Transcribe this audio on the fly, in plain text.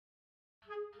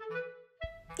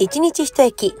1日1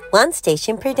駅 One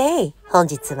Station per day。 本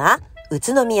日は宇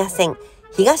都宮線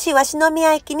東鷲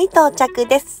宮駅に到着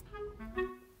です。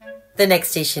 The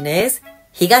next station is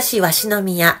東鷲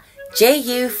宮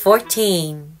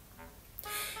JU14.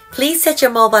 Please set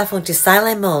your mobile phone to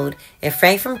silent mode and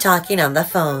refrain from talking on the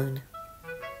phone.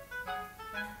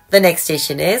 The next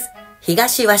station is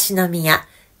東鷲宮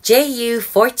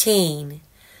JU14.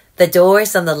 The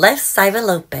doors on the left side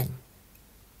will open.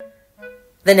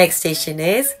 The next station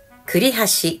is 栗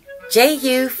橋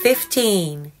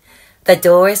JU15. The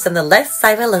doors on the left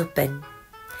side will open.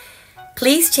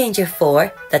 Please change your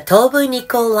for the 東武日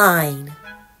光 line.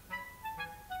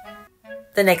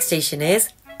 The next station is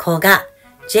古賀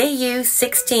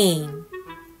JU16.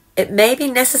 It may be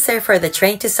necessary for the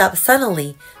train to stop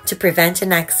suddenly to prevent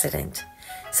an accident,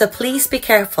 so please be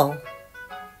careful.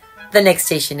 The next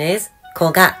station is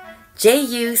古賀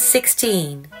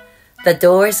JU16. The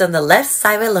doors on the left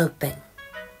side will open.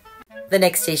 The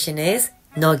next station is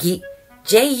乃木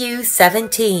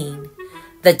JU17.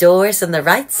 The doors on the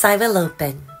right side will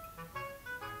open.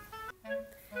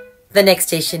 The next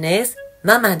station is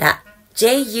間々田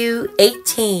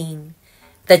JU18.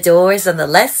 The doors on the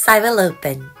left side will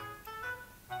open.